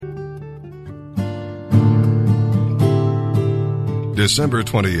December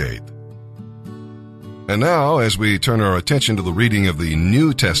 28th. And now, as we turn our attention to the reading of the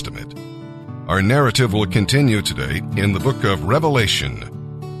New Testament, our narrative will continue today in the book of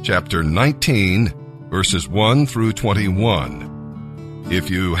Revelation, chapter 19, verses 1 through 21.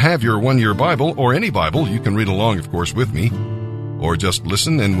 If you have your one-year Bible, or any Bible, you can read along, of course, with me, or just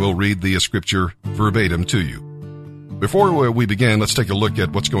listen and we'll read the scripture verbatim to you. Before we begin, let's take a look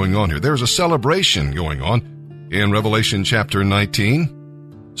at what's going on here. There's a celebration going on in Revelation chapter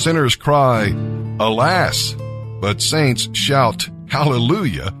 19. Sinners cry, "Alas!" but saints shout,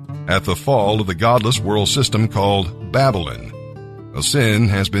 "Hallelujah!" at the fall of the godless world system called Babylon. A sin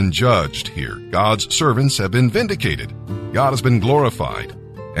has been judged here. God's servants have been vindicated. God has been glorified,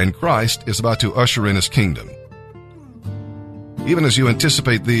 and Christ is about to usher in his kingdom. Even as you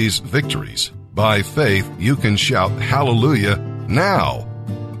anticipate these victories, by faith you can shout hallelujah now,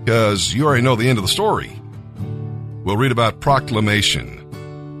 because you already know the end of the story. We'll read about proclamation.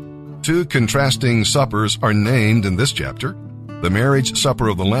 Two contrasting suppers are named in this chapter: the marriage supper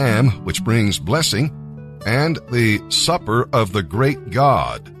of the Lamb, which brings blessing, and the supper of the great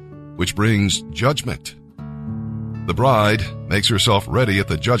God, which brings judgment. The bride makes herself ready at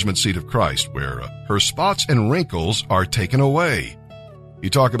the judgment seat of Christ, where her spots and wrinkles are taken away.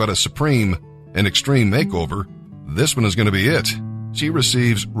 You talk about a supreme and extreme makeover, this one is going to be it. She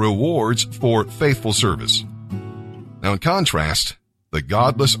receives rewards for faithful service. Now, in contrast, the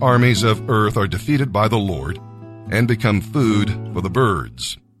godless armies of earth are defeated by the Lord and become food for the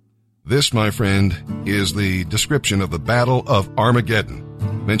birds. This, my friend, is the description of the Battle of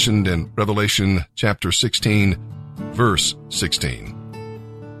Armageddon, mentioned in Revelation chapter 16, verse 16.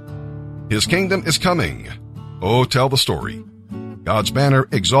 His kingdom is coming. Oh, tell the story. God's banner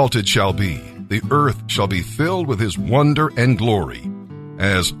exalted shall be. The earth shall be filled with his wonder and glory,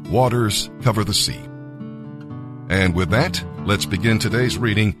 as waters cover the sea. And with that, let's begin today's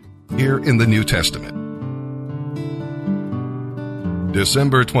reading here in the New Testament.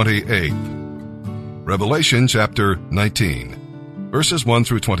 December 28th. Revelation chapter 19, verses 1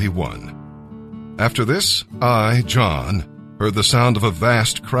 through 21. After this, I, John, heard the sound of a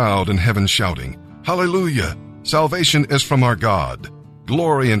vast crowd in heaven shouting, "Hallelujah! Salvation is from our God.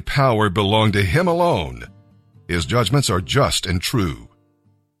 Glory and power belong to him alone. His judgments are just and true.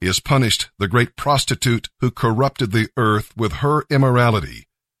 He has punished the great prostitute who corrupted the earth with her immorality,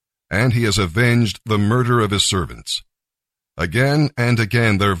 and he has avenged the murder of his servants." Again and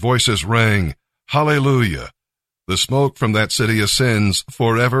again their voices rang, "Hallelujah! The smoke from that city ascends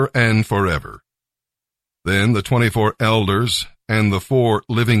forever and forever." Then the 24 elders and the 4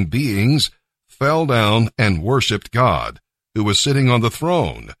 living beings fell down and worshipped God, who was sitting on the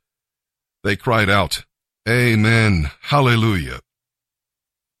throne. They cried out, "Amen, Hallelujah."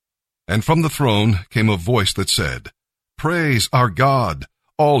 And from the throne came a voice that said, "Praise our God,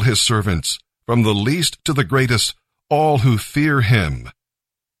 all his servants, from the least to the greatest, all who fear him."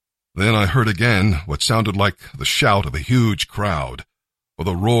 Then I heard again what sounded like the shout of a huge crowd, or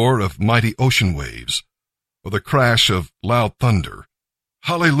the roar of mighty ocean waves, or the crash of loud thunder.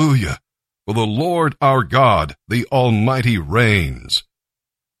 "Hallelujah! For the Lord our God, the Almighty, reigns.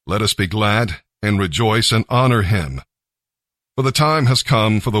 Let us be glad and rejoice and honor him. For the time has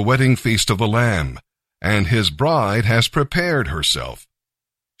come for the wedding feast of the Lamb, and his bride has prepared herself.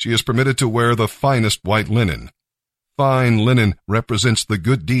 She is permitted to wear the finest white linen. Fine linen represents the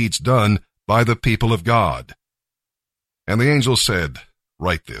good deeds done by the people of God." And the angel said,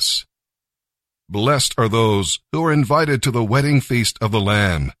 "Write this. Blessed are those who are invited to the wedding feast of the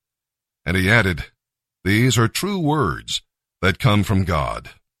Lamb." And he added, "These are true words that come from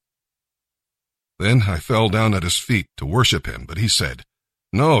God." Then I fell down at his feet to worship him, but he said,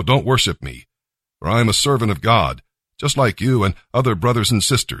 "No, don't worship me, for I am a servant of God, just like you and other brothers and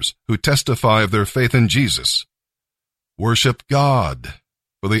sisters who testify of their faith in Jesus. Worship God,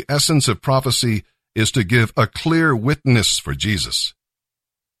 for the essence of prophecy is to give a clear witness for Jesus."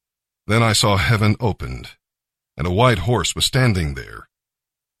 Then I saw heaven opened, and a white horse was standing there,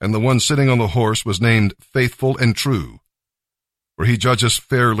 and the one sitting on the horse was named Faithful and True, for he judges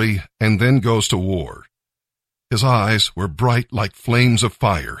fairly and then goes to war. His eyes were bright like flames of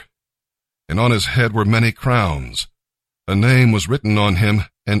fire, and on his head were many crowns. A name was written on him,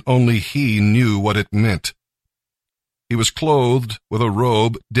 and only he knew what it meant. He was clothed with a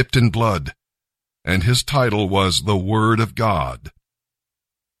robe dipped in blood, and his title was the Word of God.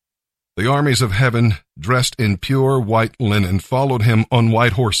 The armies of heaven, dressed in pure white linen, followed him on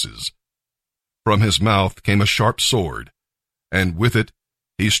white horses. From his mouth came a sharp sword, and with it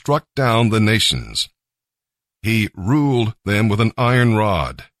he struck down the nations. He ruled them with an iron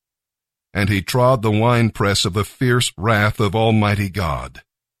rod. and he trod the winepress of the fierce wrath of Almighty God.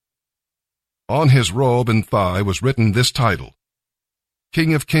 On his robe and thigh was written this title,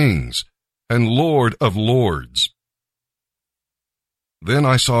 King of Kings and Lord of Lords. Then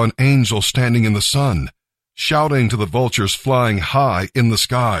I saw an angel standing in the sun, shouting to the vultures flying high in the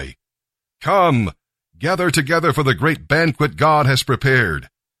sky, Come, gather together for the great banquet God has prepared.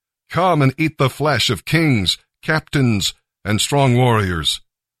 Come and eat the flesh of kings, captains, and strong warriors,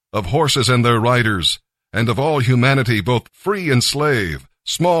 of horses and their riders, and of all humanity, both free and slave,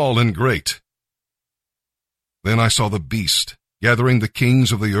 small and great. Then I saw the beast, gathering the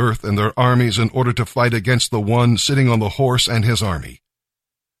kings of the earth and their armies in order to fight against the one sitting on the horse and his army.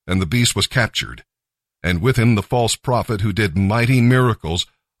 And the beast was captured, and with him the false prophet who did mighty miracles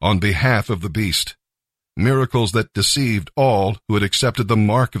on behalf of the beast, miracles that deceived all who had accepted the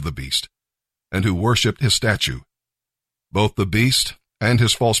mark of the beast, and who worshipped his statue. Both the beast and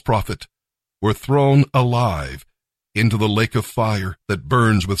his false prophet were thrown alive into the lake of fire that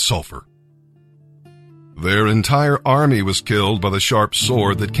burns with sulfur. Their entire army was killed by the sharp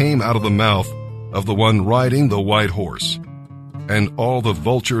sword that came out of the mouth of the one riding the white horse, and all the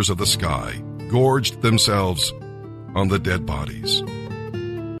vultures of the sky gorged themselves on the dead bodies.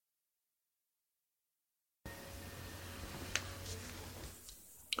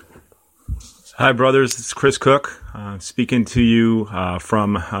 Hi, brothers. It's Chris Cook speaking to you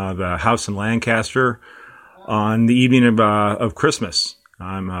from the house in Lancaster on the evening of Christmas.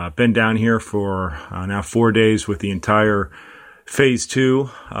 I've been down here for now 4 days with the entire Phase 2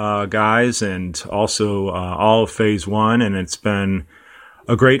 guys and also all of Phase 1, and it's been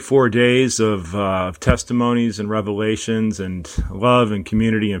a great 4 days of testimonies and revelations and love and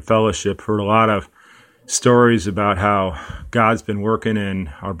community and fellowship. Heard a lot of stories about how God's been working in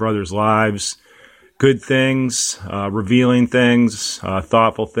our brothers' lives, good things, revealing things,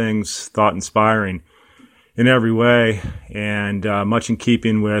 thoughtful things, thought-inspiring in every way, and much in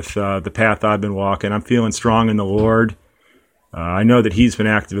keeping with the path I've been walking. I'm feeling strong in the Lord. I know that He's been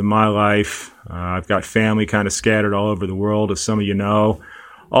active in my life. I've got family kind of scattered all over the world, as some of you know.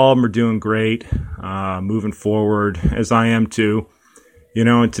 All of them are doing great, moving forward, as I am too. You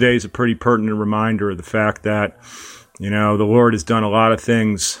know, and today's a pretty pertinent reminder of the fact that, you know, the Lord has done a lot of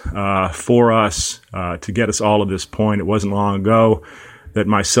things for us to get us all to this point. It wasn't long ago that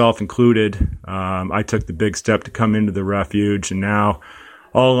myself included, I took the big step to come into the refuge, and now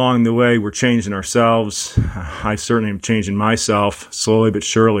all along the way we're changing ourselves. I certainly am changing myself slowly but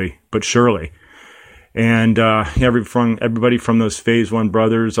surely. And everybody from those Phase 1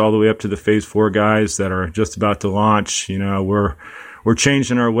 brothers all the way up to the Phase 4 guys that are just about to launch, you know, we're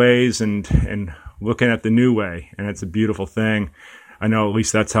changing our ways and looking at the new way, and it's a beautiful thing. I know at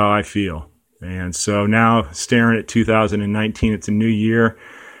least that's how I feel. And so now, staring at 2019, it's a new year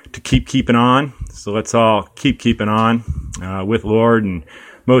to keep keeping on. So let's all keep keeping on with Lord, and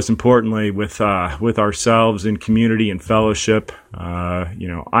most importantly with ourselves in community and fellowship. You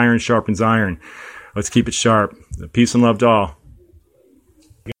know, iron sharpens iron. Let's keep it sharp. Peace and love to all.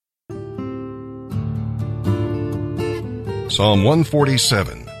 Psalm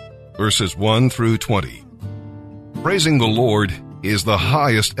 147, verses 1 through 20. Praising the Lord is the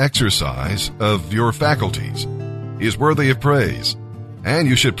highest exercise of your faculties. He is worthy of praise, and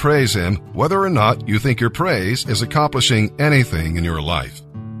you should praise Him whether or not you think your praise is accomplishing anything in your life.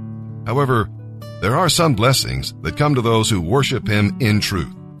 However, there are some blessings that come to those who worship Him in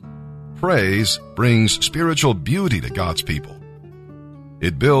truth. Praise brings spiritual beauty to God's people.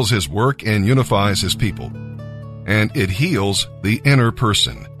 It builds His work and unifies His people, and it heals the inner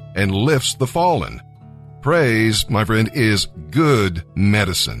person and lifts the fallen. Praise, my friend, is good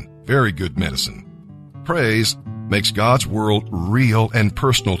medicine, very good medicine. Praise makes God's world real and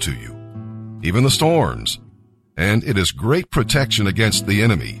personal to you, even the storms, and it is great protection against the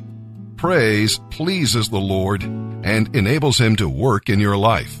enemy. Praise pleases the Lord and enables Him to work in your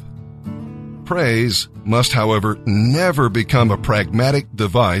life. Praise must, however, never become a pragmatic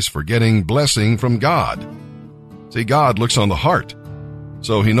device for getting blessing from God. See, God looks on the heart,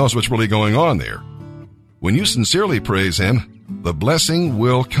 so He knows what's really going on there. When you sincerely praise Him, the blessing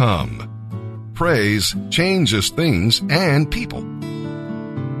will come. Praise changes things and people.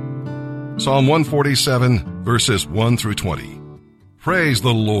 Psalm 147, verses 1 through 20. Praise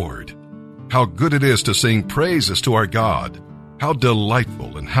the Lord. How good it is to sing praises to our God. How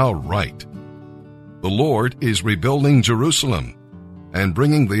delightful and how right. The Lord is rebuilding Jerusalem and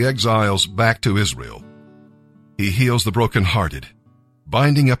bringing the exiles back to Israel. He heals the brokenhearted,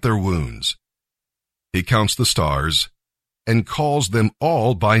 binding up their wounds. He counts the stars and calls them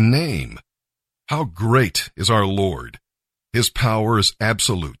all by name. How great is our Lord! His power is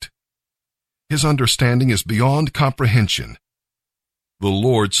absolute. His understanding is beyond comprehension. The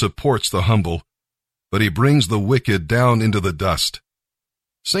Lord supports the humble, but he brings the wicked down into the dust.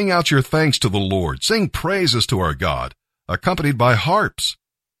 Sing out your thanks to the Lord. Sing praises to our God, accompanied by harps.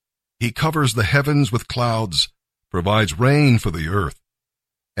 He covers the heavens with clouds, provides rain for the earth,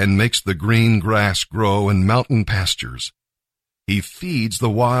 and makes the green grass grow in mountain pastures. He feeds the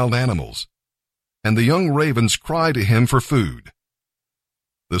wild animals, and the young ravens cry to him for food.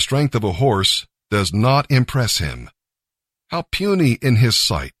 The strength of a horse does not impress him. How puny in his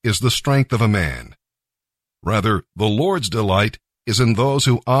sight is the strength of a man. Rather, the Lord's delight is in those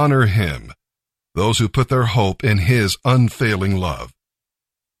who honor him, those who put their hope in his unfailing love.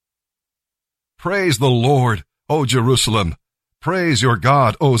 Praise the Lord, O Jerusalem. Praise your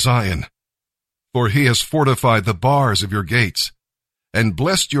God, O Zion. For he has fortified the bars of your gates and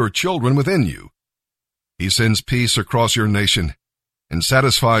blessed your children within you. He sends peace across your nation and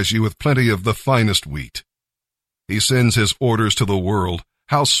satisfies you with plenty of the finest wheat. He sends his orders to the world.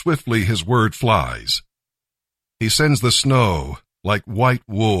 How swiftly his word flies. He sends the snow like white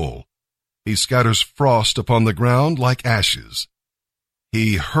wool. He scatters frost upon the ground like ashes.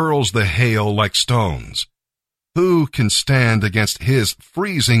 He hurls the hail like stones. Who can stand against his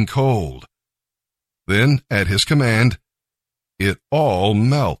freezing cold? Then, at his command, it all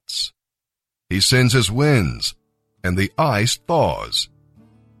melts. He sends his winds, and the ice thaws.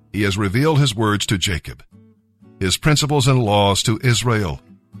 He has revealed his words to Jacob, his principles and laws to Israel.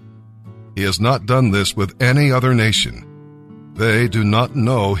 He has not done this with any other nation. They do not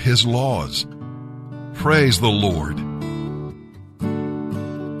know his laws. Praise the Lord.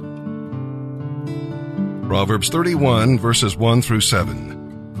 Proverbs 31, verses 1 through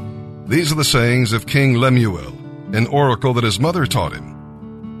 7. These are the sayings of King Lemuel, an oracle that his mother taught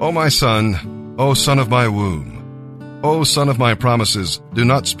him. O my son, O son of my womb, O son of my promises, do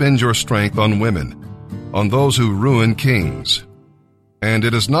not spend your strength on women, on those who ruin kings. And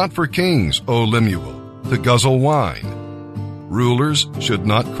it is not for kings, O Lemuel, to guzzle wine. Rulers should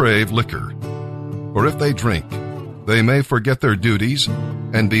not crave liquor, for if they drink, they may forget their duties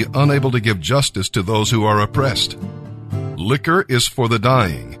and be unable to give justice to those who are oppressed. Liquor is for the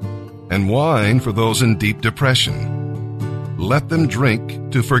dying, and wine for those in deep depression. Let them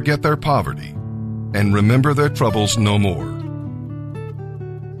drink to forget their poverty and remember their troubles no more.